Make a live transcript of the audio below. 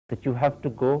that you have to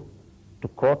go to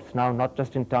courts now, not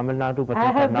just in Tamil Nadu, but in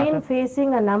Karnataka? I have been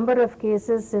facing a number of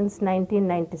cases since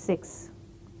 1996.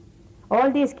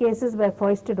 All these cases were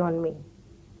foisted on me.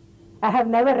 I have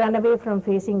never run away from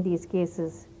facing these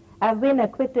cases. I have been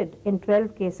acquitted in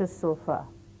 12 cases so far.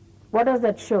 What does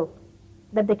that show?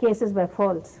 That the cases were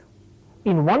false.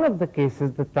 In one of the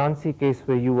cases, the Tansi case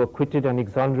where you were acquitted and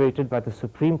exonerated by the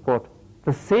Supreme Court,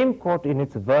 the same court in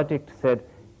its verdict said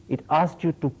it asked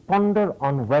you to ponder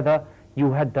on whether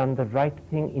you had done the right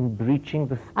thing in breaching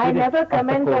the spirit I never of the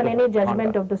comment code on of any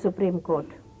judgment conduct. of the Supreme Court.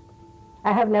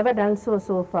 I have never done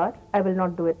so far. I will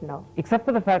not do it now. Except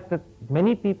for the fact that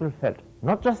many people felt,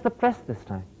 not just the press this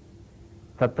time,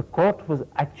 that the court was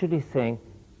actually saying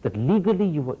that legally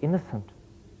you were innocent,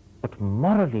 but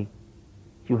morally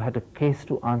you had a case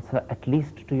to answer, at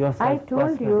least to yourself I told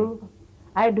personally. you,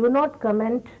 I do not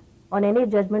comment on any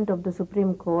judgment of the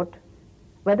Supreme Court,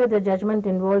 whether the judgment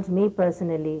involves me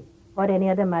personally or any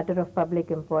other matter of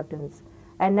public importance.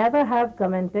 I never have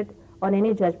commented on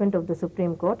any judgment of the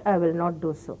Supreme Court. I will not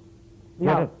do so.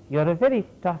 You're a very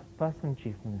tough person,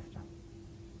 Chief Minister.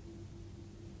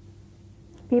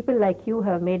 People like you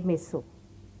have made me so.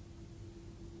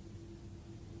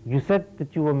 You said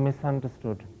that you were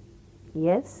misunderstood.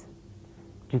 Yes.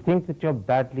 Do you think that you're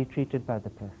badly treated by the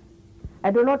press?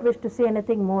 I do not wish to say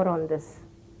anything more on this.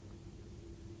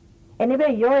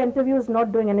 Anyway, your interview is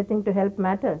not doing anything to help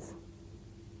matters.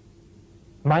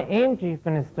 My aim, Chief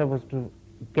Minister, was to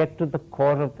get to the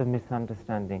core of the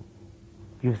misunderstanding.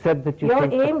 You said that you Your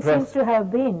think aim the press... seems to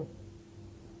have been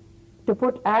to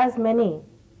put as many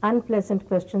unpleasant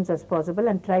questions as possible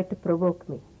and try to provoke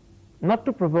me. Not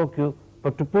to provoke you,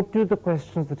 but to put you the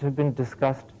questions that have been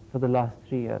discussed for the last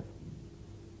 3 years,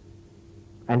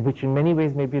 and which in many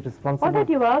ways may be responsible What had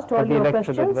you asked for all the your electoral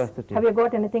questions? adversity. Have you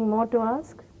got anything more to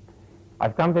ask?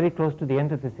 I've come very close to the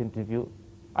end of this interview.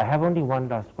 I have only one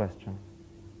last question.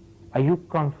 Are you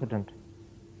confident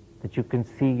that you can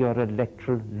see your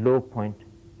electoral low point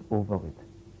over with,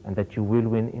 and that you will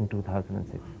win in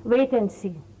 2006? Wait and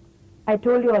see. I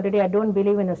told you already I don't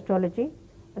believe in astrology.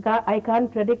 I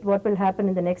can't predict what will happen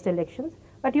in the next elections,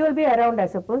 but you will be around, I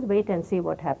suppose. Wait and see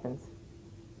what happens.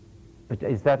 But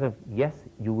is that a yes,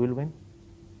 you will win?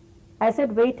 I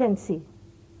said wait and see.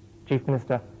 Chief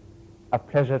Minister, a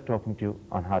pleasure talking to you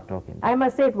on Hard Talk India. I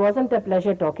must say it wasn't a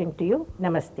pleasure talking to you.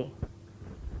 Namaste.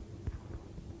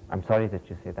 I'm sorry that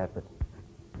you say that, but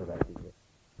so that is.